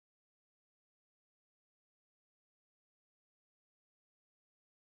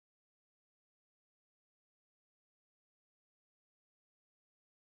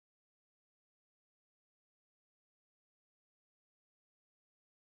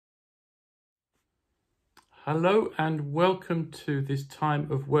Hello and welcome to this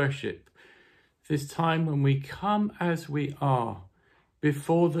time of worship, this time when we come as we are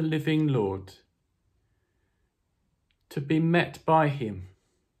before the living Lord, to be met by him,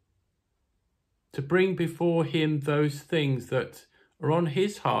 to bring before him those things that are on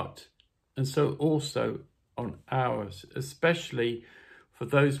his heart and so also on ours, especially for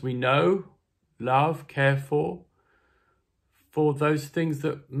those we know, love, care for those things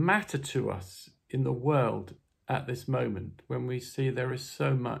that matter to us in the world at this moment, when we see there is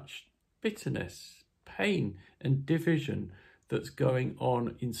so much bitterness, pain and division that's going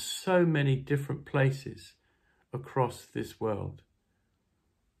on in so many different places across this world.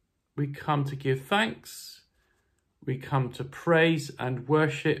 We come to give thanks, we come to praise and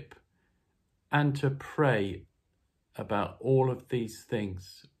worship and to pray about all of these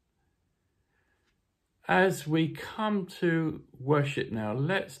things. As we come to worship now,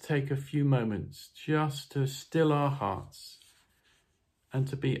 let's take a few moments just to still our hearts and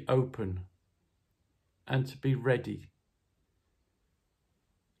to be open and to be ready.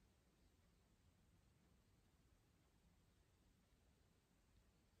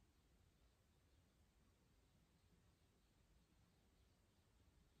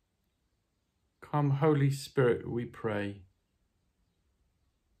 Come, Holy Spirit, we pray.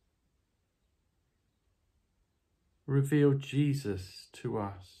 Reveal Jesus to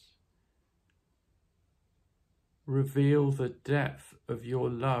us. Reveal the depth of your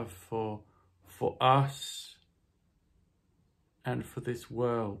love for us and for this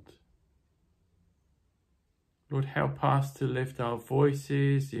world. Lord, help us to lift our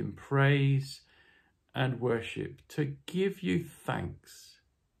voices in praise and worship, to give you thanks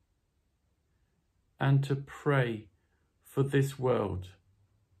and to pray for this world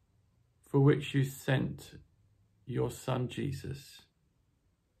for which you sent your Son Jesus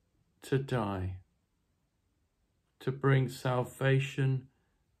to die, to bring salvation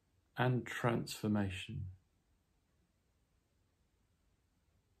and transformation.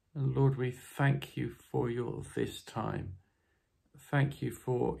 And Lord, we thank you for this time. Thank you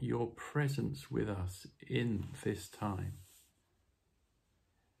for your presence with us in this time.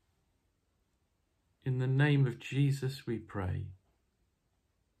 In the name of Jesus we pray.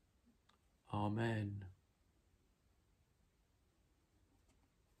 Amen.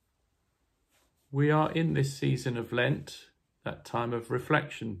 We are in this season of Lent, that time of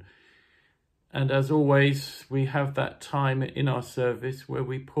reflection. And as always, we have that time in our service where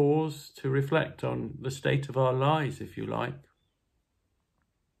we pause to reflect on the state of our lives, if you like.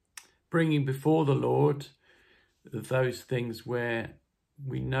 Bringing before the Lord those things where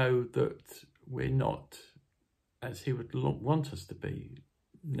we know that we're not as he would want us to be,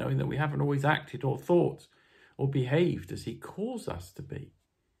 knowing that we haven't always acted or thought or behaved as he calls us to be.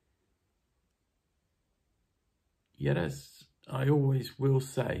 Yet, as I always will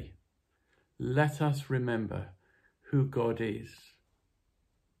say, let us remember who God is.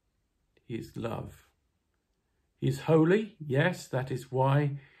 He is love. He is holy. Yes, that is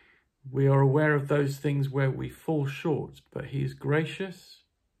why we are aware of those things where we fall short. But he is gracious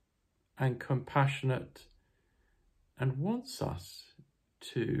and compassionate and wants us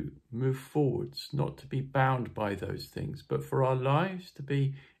to move forwards, not to be bound by those things, but for our lives to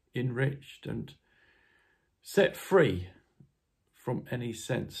be enriched and set free from any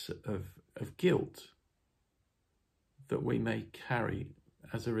sense of guilt that we may carry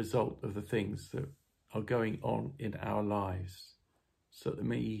as a result of the things that are going on in our lives, so that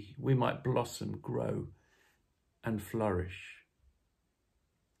we might blossom, grow and flourish.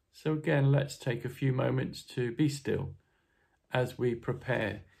 So again, let's take a few moments to be still as we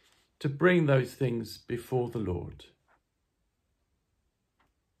prepare to bring those things before the Lord.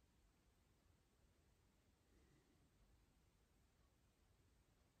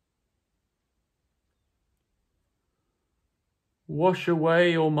 Wash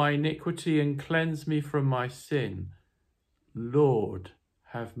away all my iniquity and cleanse me from my sin. Lord,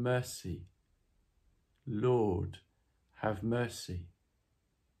 have mercy. Lord, have mercy.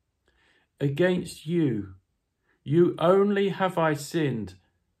 Against you, you only have I sinned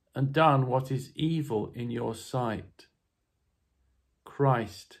and done what is evil in your sight.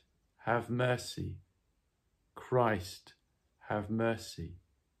 Christ, have mercy. Christ, have mercy.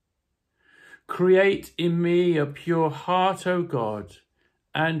 Create in me a pure heart, O God,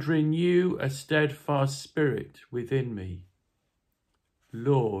 and renew a steadfast spirit within me.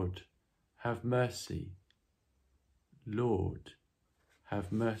 Lord, have mercy. Lord,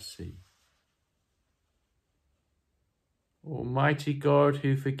 have mercy. Almighty God,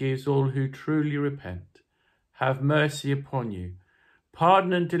 who forgives all who truly repent, have mercy upon you,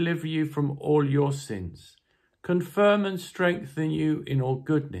 pardon and deliver you from all your sins, confirm and strengthen you in all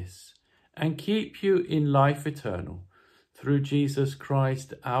goodness, and keep you in life eternal, through Jesus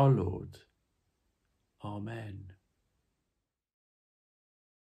Christ our Lord. Amen.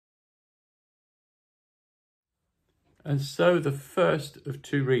 And so the first of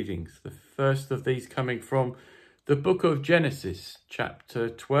two readings, the first of these coming from the book of Genesis, chapter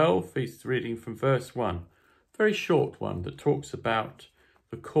 12, he's reading from verse 1, very short one that talks about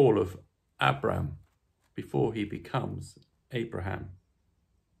the call of Abram before he becomes Abraham.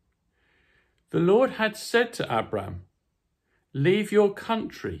 The Lord had said to Abram, "Leave your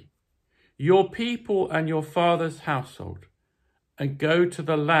country, your people and your father's household, and go to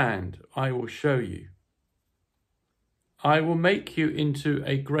the land I will show you. I will make you into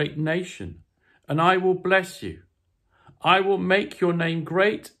a great nation, and I will bless you. I will make your name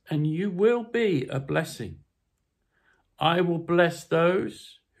great, and you will be a blessing. I will bless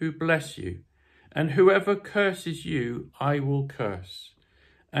those who bless you, and whoever curses you, I will curse.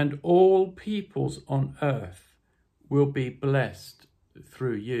 And all peoples on earth will be blessed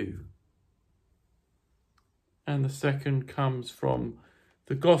through you." And the second comes from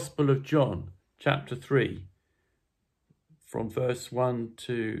the Gospel of John, chapter 3, from verse 1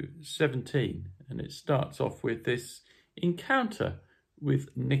 to 17. And it starts off with this encounter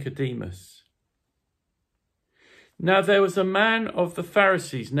with Nicodemus. Now there was a man of the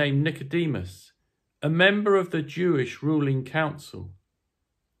Pharisees named Nicodemus, a member of the Jewish ruling council.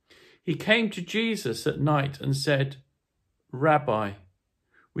 He came to Jesus at night and said, "Rabbi,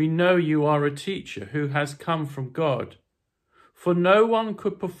 we know you are a teacher who has come from God, for no one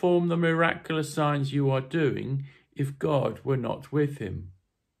could perform the miraculous signs you are doing if God were not with him."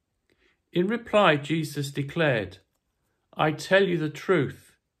 In reply, Jesus declared, "I tell you the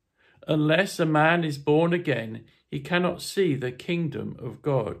truth, unless a man is born again, he cannot see the kingdom of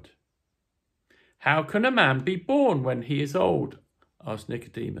God." "How can a man be born when he is old?" asked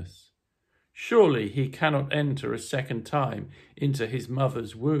Nicodemus. "Surely he cannot enter a second time into his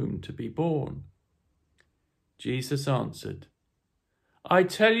mother's womb to be born." Jesus answered, "I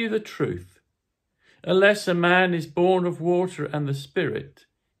tell you the truth, unless a man is born of water and the Spirit,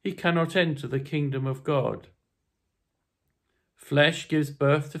 he cannot enter the kingdom of God. Flesh gives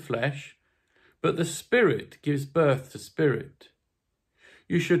birth to flesh, but the Spirit gives birth to spirit.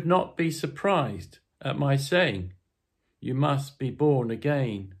 You should not be surprised at my saying, 'You must be born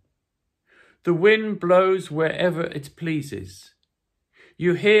again.' The wind blows wherever it pleases.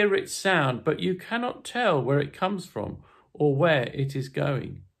 You hear its sound, but you cannot tell where it comes from or where it is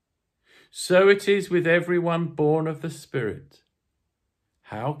going. So it is with everyone born of the Spirit."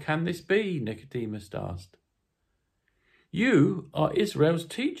 "How can this be?" Nicodemus asked. "You are Israel's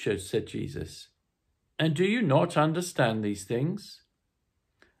teacher," said Jesus, "and do you not understand these things?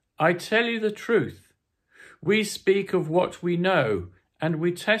 I tell you the truth. We speak of what we know, and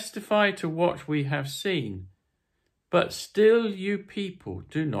we testify to what we have seen, but still you people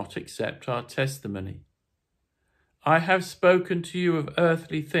do not accept our testimony. I have spoken to you of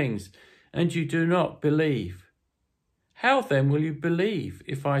earthly things, and you do not believe. How then will you believe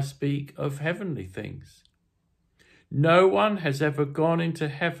if I speak of heavenly things? No one has ever gone into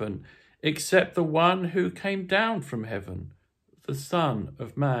heaven except the one who came down from heaven, the Son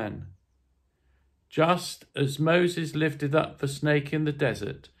of Man. Just as Moses lifted up the snake in the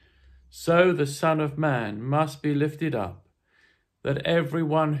desert, so the Son of Man must be lifted up, that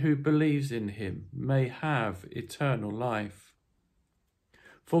everyone who believes in him may have eternal life.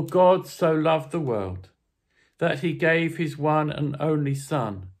 For God so loved the world, that he gave his one and only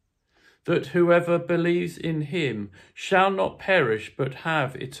Son, that whoever believes in him shall not perish but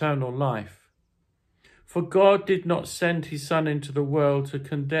have eternal life. For God did not send his Son into the world to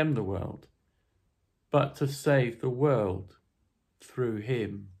condemn the world, but to save the world through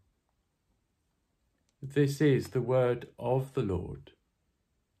him." This is the word of the Lord.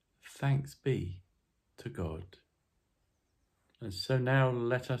 Thanks be to God. And so now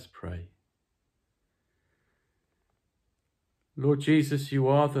let us pray. Lord Jesus, you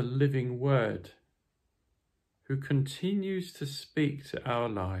are the living word who continues to speak to our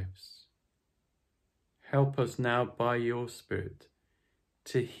lives. Help us now by your Spirit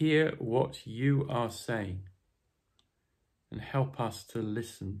to hear what you are saying, and help us to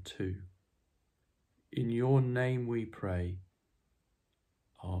listen too. In your name we pray.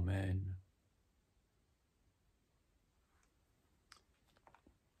 Amen.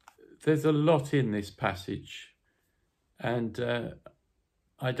 There's a lot in this passage, and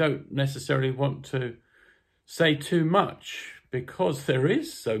I don't necessarily want to say too much because there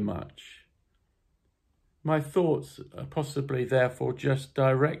is so much. My thoughts are possibly therefore just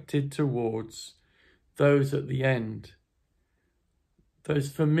directed towards those at the end.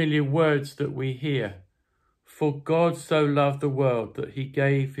 Those familiar words that we hear. For God so loved the world that he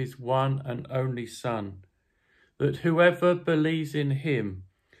gave his one and only Son, that whoever believes in him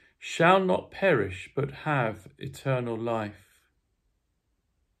shall not perish but have eternal life.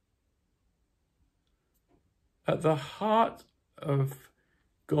 At the heart of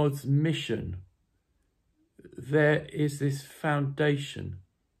God's mission, there is this foundation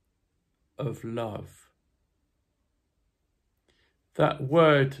of love. That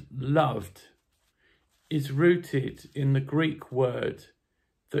word loved is rooted in the Greek word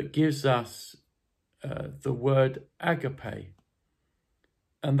that gives us the word agape.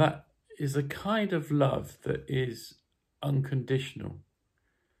 And that is a kind of love that is unconditional,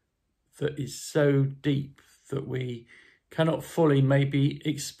 that is so deep that we cannot fully maybe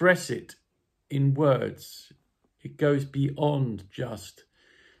express it in words. It goes beyond just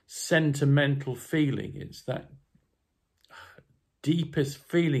sentimental feeling. It's that deepest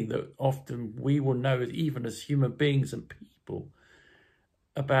feeling that often we will know, even as human beings and people,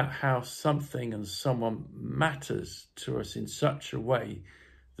 about how something and someone matters to us in such a way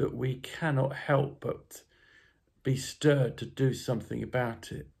that we cannot help but be stirred to do something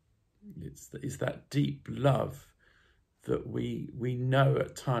about it. It's that deep love that we know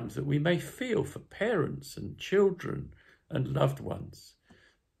at times that we may feel for parents and children and loved ones,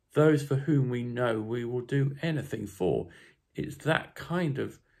 those for whom we know we will do anything for. It's that kind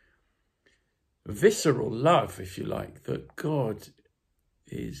of visceral love, if you like, that God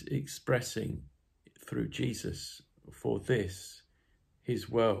is expressing through Jesus for this, his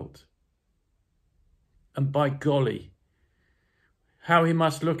world. And by golly, how he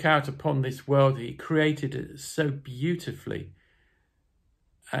must look out upon this world. He created it so beautifully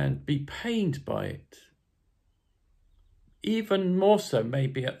and be pained by it. Even more so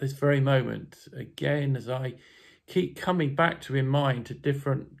maybe at this very moment, again, as I keep coming back to in mind to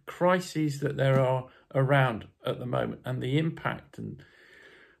different crises that there are around at the moment and the impact and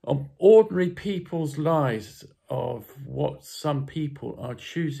on ordinary people's lives of what some people are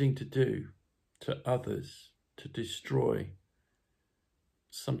choosing to do to others, to destroy,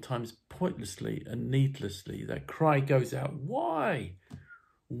 sometimes pointlessly and needlessly. Their cry goes out, why?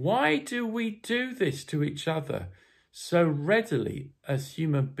 Why do we do this to each other so readily as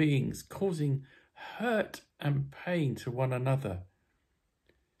human beings, causing hurt and pain to one another?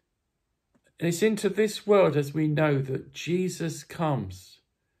 And it's into this world, as we know, that Jesus comes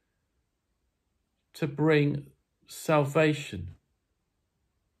to bring salvation,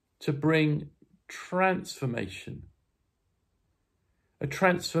 to bring transformation. A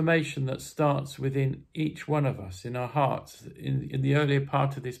transformation that starts within each one of us, in our hearts. In the earlier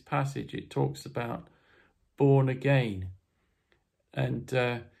part of this passage, it talks about born again.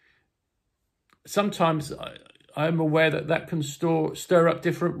 And sometimes I'm aware that can stir up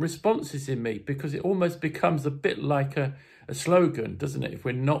different responses in me, because it almost becomes a bit like a slogan, doesn't it? If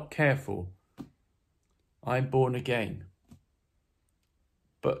we're not careful, I'm born again.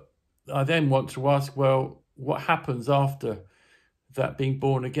 But I then want to ask, well, what happens after that being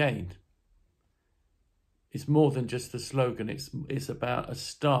born again? It's more than just a slogan. It's about a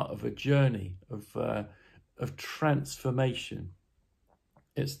start of a journey of transformation.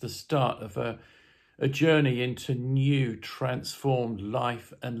 It's the start of a journey into new, transformed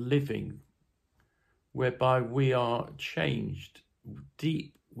life and living, whereby we are changed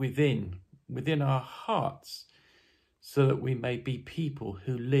deep within our hearts, so that we may be people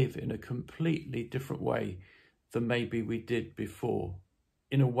who live in a completely different way than maybe we did before,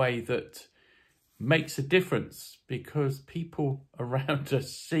 in a way that makes a difference, because people around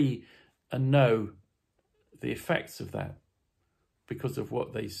us see and know the effects of that because of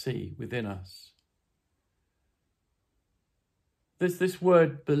what they see within us. There's this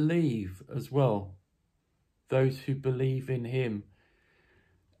word believe as well, those who believe in him.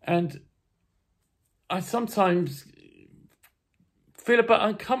 And I sometimes feel a bit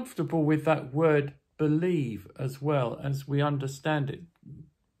uncomfortable with that word believe as well, as we understand it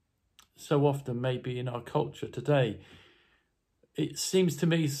so often maybe in our culture today. It seems to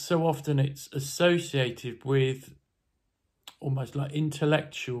me so often it's associated with almost like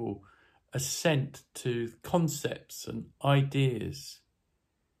intellectual assent to concepts and ideas.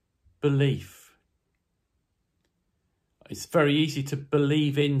 Belief. It's very easy to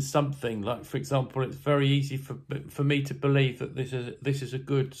believe in something. Like, for example, it's very easy for me to believe that this is a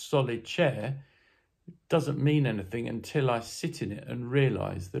good, solid chair. It doesn't mean anything until I sit in it and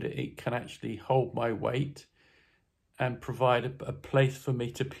realise that it can actually hold my weight and provide a place for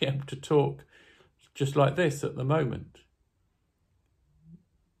me to be able to talk just like this at the moment.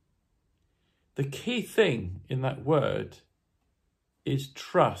 The key thing in that word is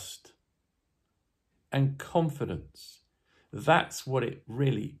trust and confidence. That's what it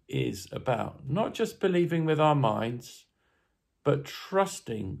really is about. Not just believing with our minds, but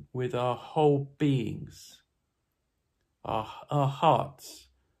trusting with our whole beings, our hearts,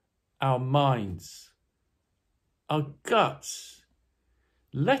 our minds, our guts,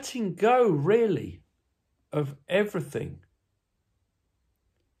 letting go really of everything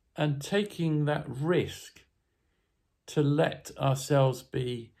and taking that risk to let ourselves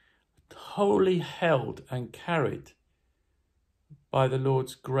be wholly held and carried by the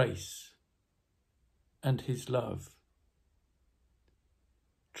Lord's grace and his love.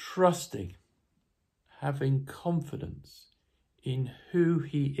 Trusting, having confidence in who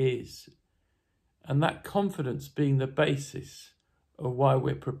he is, and that confidence being the basis of why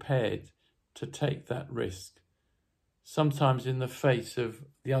we're prepared to take that risk, sometimes in the face of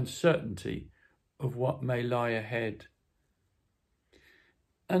the uncertainty of what may lie ahead.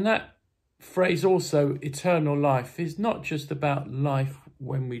 And that phrase also, eternal life, is not just about life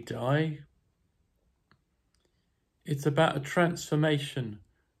when we die. It's about a transformation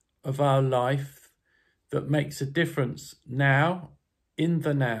of our life that makes a difference now, in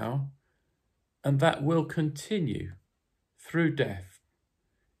the now, and that will continue through death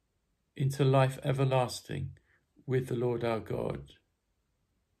into life everlasting with the Lord our God.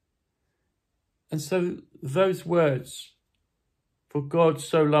 And so those words, for God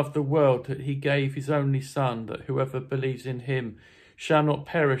so loved the world that he gave his only Son, that whoever believes in him shall not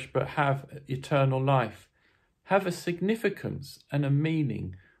perish but have eternal life, have a significance and a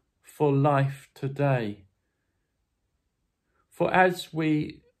meaning for life today. For as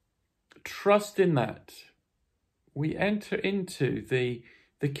we trust in that, we enter into the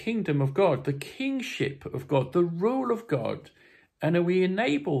kingdom of God, the kingship of God, the rule of God, and we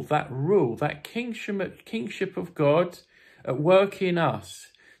enable that rule, that kingship of God at work in us,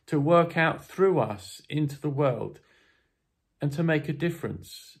 to work out through us into the world and to make a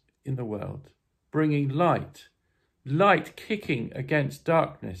difference in the world, bringing light kicking against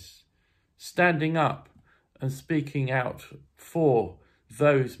darkness, standing up and speaking out for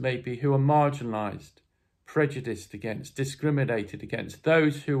those maybe who are marginalised, prejudiced against, discriminated against,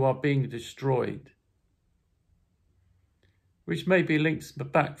 those who are being destroyed. Which maybe links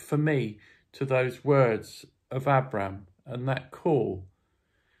back for me to those words of Abraham and that call.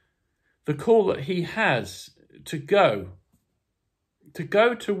 The call that he has to go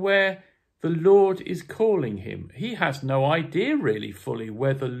to where the Lord is calling him. He has no idea really fully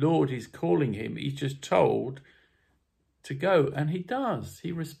where the Lord is calling him. He's just told to go, and he does.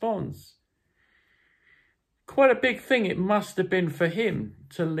 He responds. Quite a big thing it must have been for him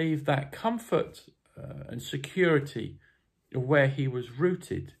to leave that comfort and security of where he was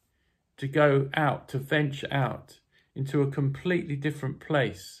rooted, to go out, to venture out into a completely different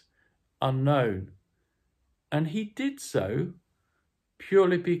place, unknown. And he did so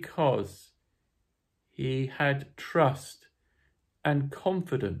purely because he had trust and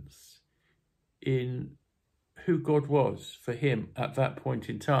confidence in who God was for him at that point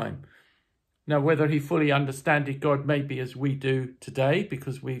in time. Now, whether he fully understood God maybe as we do today,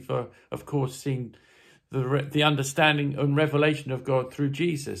 because we've, of course, seen the understanding and revelation of God through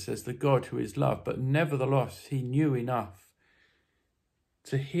Jesus as the God who is love, but nevertheless, he knew enough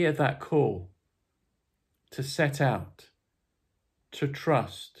to hear that call, to set out, to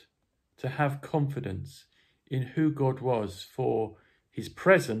trust, to have confidence in who God was for his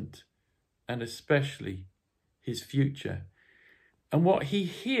present and especially his future. And what he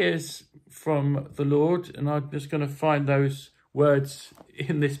hears from the Lord, and I'm just going to find those words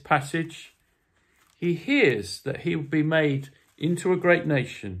in this passage, he hears that he will be made into a great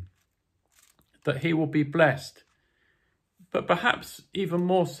nation, that he will be blessed, but perhaps even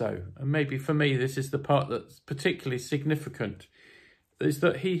more so, and maybe for me this is the part that's particularly significant, is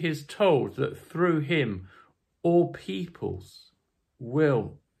that he is told that through him all peoples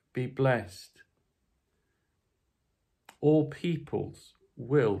will be blessed. All peoples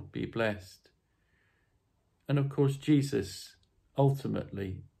will be blessed. And of course, Jesus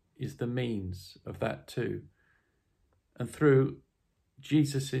ultimately is the means of that too. And through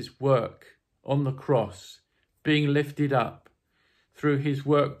Jesus's work on the cross, being lifted up, through his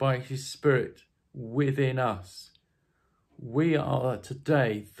work by his Spirit within us, we are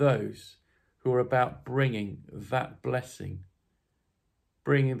today those who are about bringing that blessing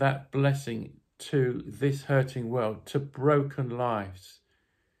to this hurting world, to broken lives,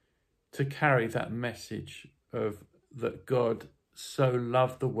 to carry that message of that God so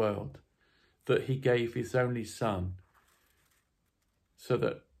loved the world that he gave his only Son, so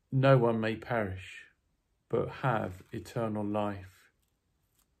that no one may perish, but have eternal life.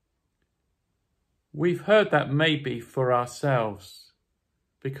 We've heard that maybe for ourselves,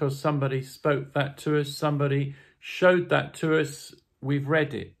 because somebody spoke that to us, somebody showed that to us, we've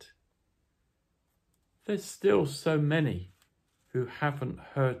read it. There's still so many who haven't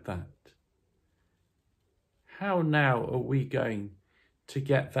heard that. How now are we going to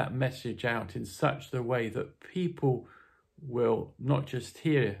get that message out in such a way that people will not just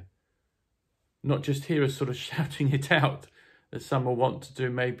hear us sort of shouting it out, as some will want to do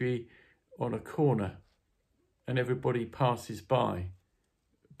maybe on a corner and everybody passes by,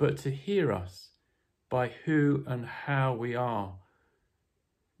 but to hear us by who and how we are,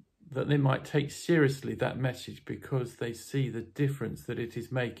 that they might take seriously that message because they see the difference that it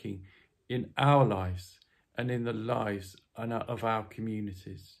is making in our lives and in the lives of our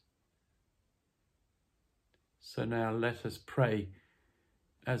communities. So now let us pray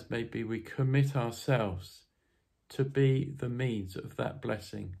as maybe we commit ourselves to be the means of that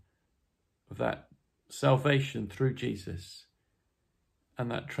blessing, of that salvation through Jesus,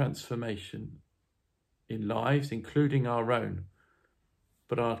 and that transformation in lives, including our own,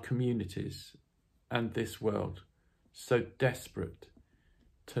 but our communities and this world, so desperate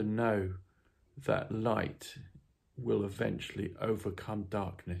to know that light will eventually overcome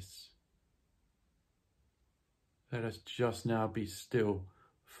darkness. Let us just now be still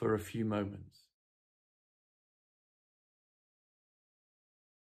for a few moments.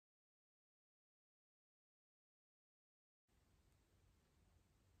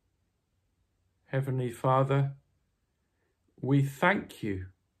 Heavenly Father, we thank you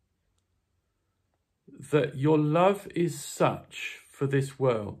that your love is such for this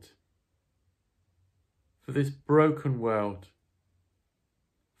world, for this broken world,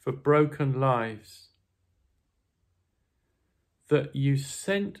 for broken lives, that you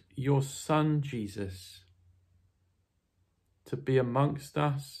sent your Son Jesus to be amongst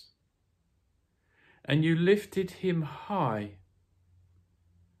us, and you lifted him high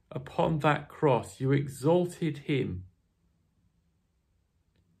upon that cross. You exalted him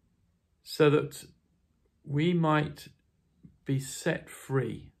so that we might be set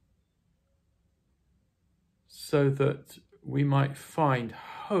free, so that we might find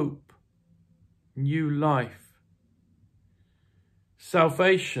hope, new life,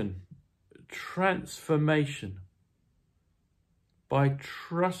 salvation, transformation by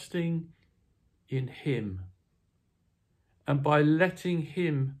trusting in him and by letting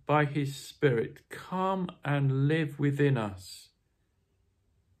him, by his Spirit, come and live within us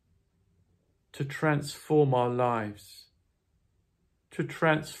to transform our lives, to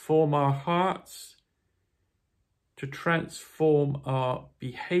transform our hearts, to transform our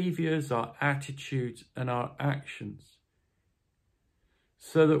behaviours, our attitudes and our actions,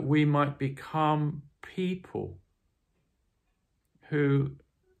 so that we might become people who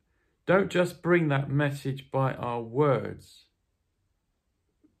don't just bring that message by our words,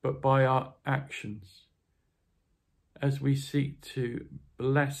 but by our actions, as we seek to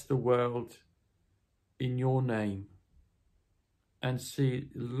bless the world in your name and see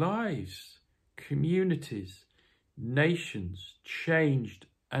lives, communities, nations changed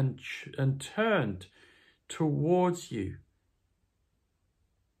and turned towards you,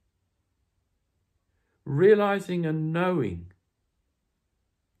 realizing and knowing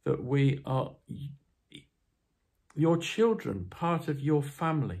that we are your children, part of your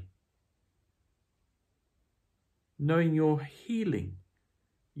family, knowing your healing,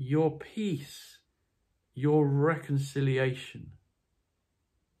 your peace, your reconciliation.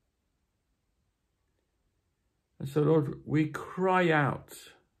 And so, Lord, we cry out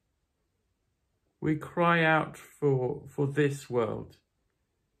for this world,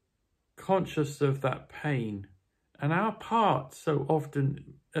 conscious of that pain and our part so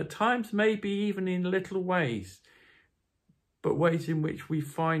often, at times maybe even in little ways, but ways in which we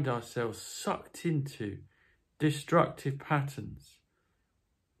find ourselves sucked into destructive patterns.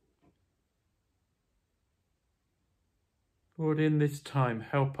 Lord, in this time,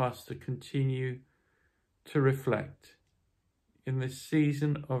 help us to continue to reflect in this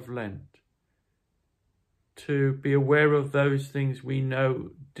season of Lent, to be aware of those things we know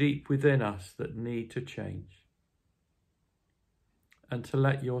deep within us that need to change, and to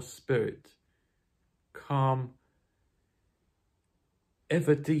let your Spirit come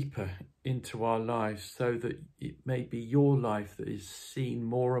ever deeper into our lives, so that it may be your life that is seen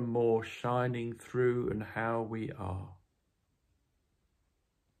more and more shining through and how we are.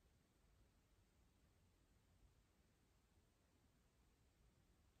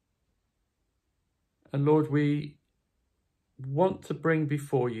 And Lord, we want to bring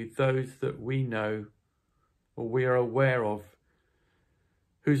before you those that we know or we are aware of,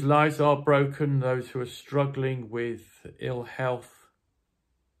 whose lives are broken, those who are struggling with ill health.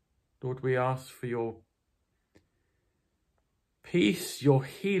 Lord, we ask for your peace, your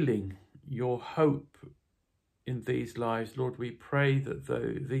healing, your hope in these lives. Lord, we pray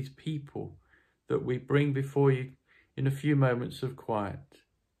that these people that we bring before you in a few moments of quiet,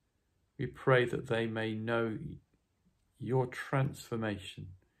 we pray that they may know your transformation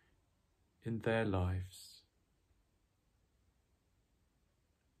in their lives.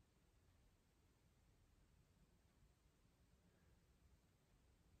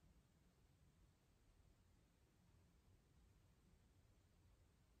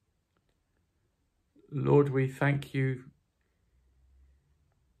 Lord, we thank you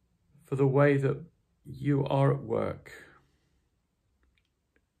for the way that you are at work.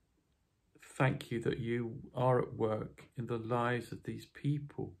 Thank you that you are at work in the lives of these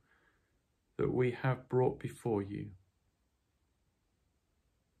people that we have brought before you.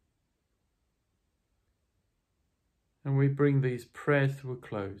 And we bring these prayers to a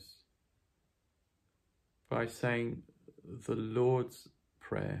close by saying the Lord's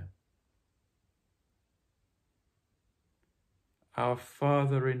Prayer. Our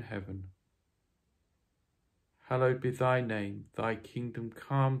Father in heaven, hallowed be thy name. Thy kingdom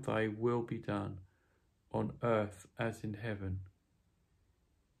come, thy will be done, on earth as in heaven.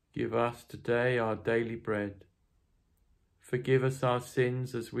 Give us today our daily bread. Forgive us our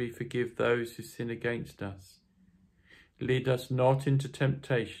sins as we forgive those who sin against us. Lead us not into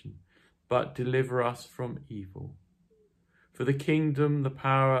temptation, but deliver us from evil. For the kingdom, the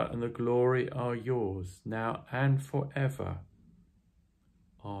power, and the glory are yours, now and forever.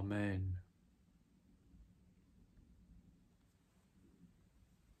 Amen.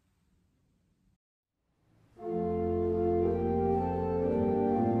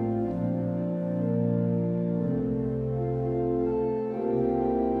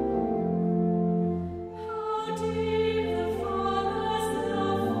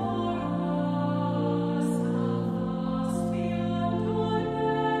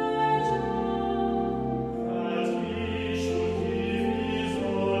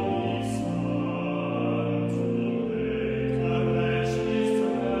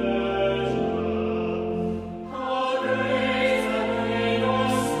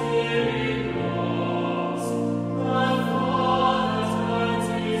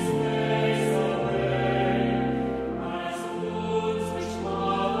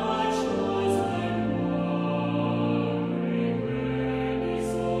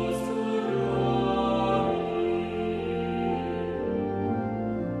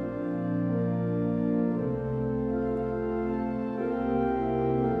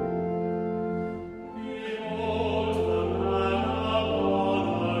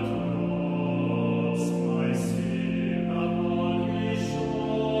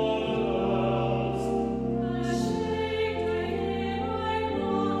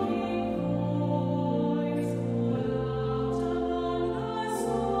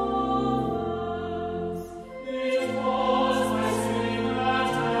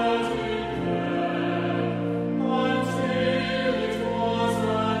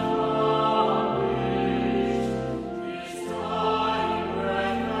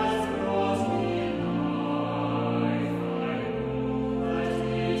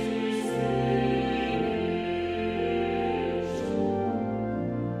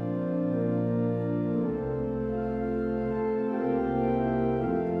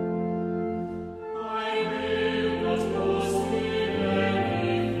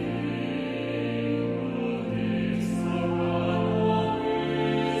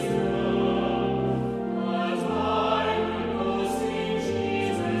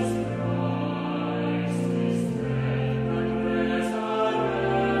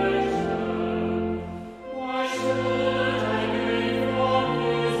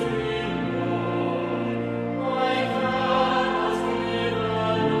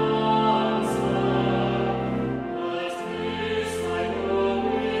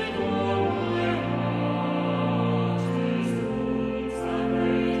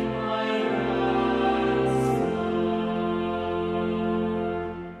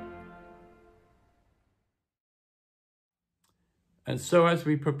 And so as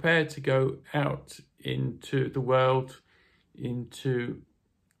we prepare to go out into the world, into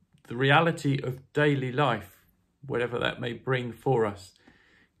the reality of daily life, whatever that may bring for us,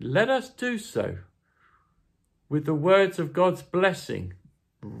 let us do so with the words of God's blessing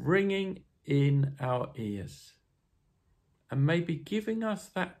ringing in our ears, and maybe giving us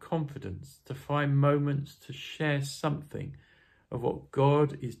that confidence to find moments to share something of what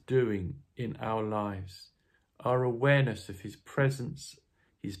God is doing in our lives, our awareness of his presence,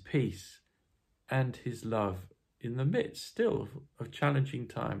 his peace, and his love in the midst still of challenging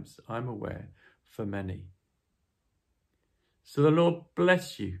times, I'm aware, for many. So the Lord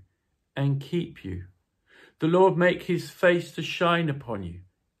bless you and keep you. The Lord make his face to shine upon you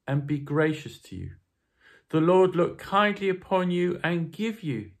and be gracious to you. The Lord look kindly upon you and give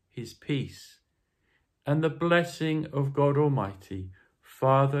you his peace. And the blessing of God Almighty,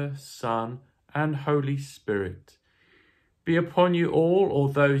 Father, Son, and Holy Spirit be upon you all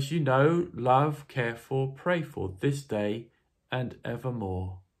those you know, love, care for, pray for this day and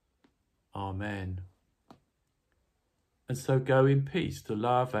evermore. Amen. And so go in peace to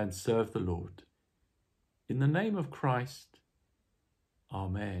love and serve the Lord. In the name of Christ,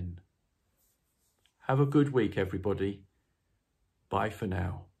 Amen. Have a good week, everybody. Bye for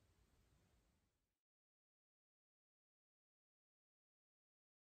now.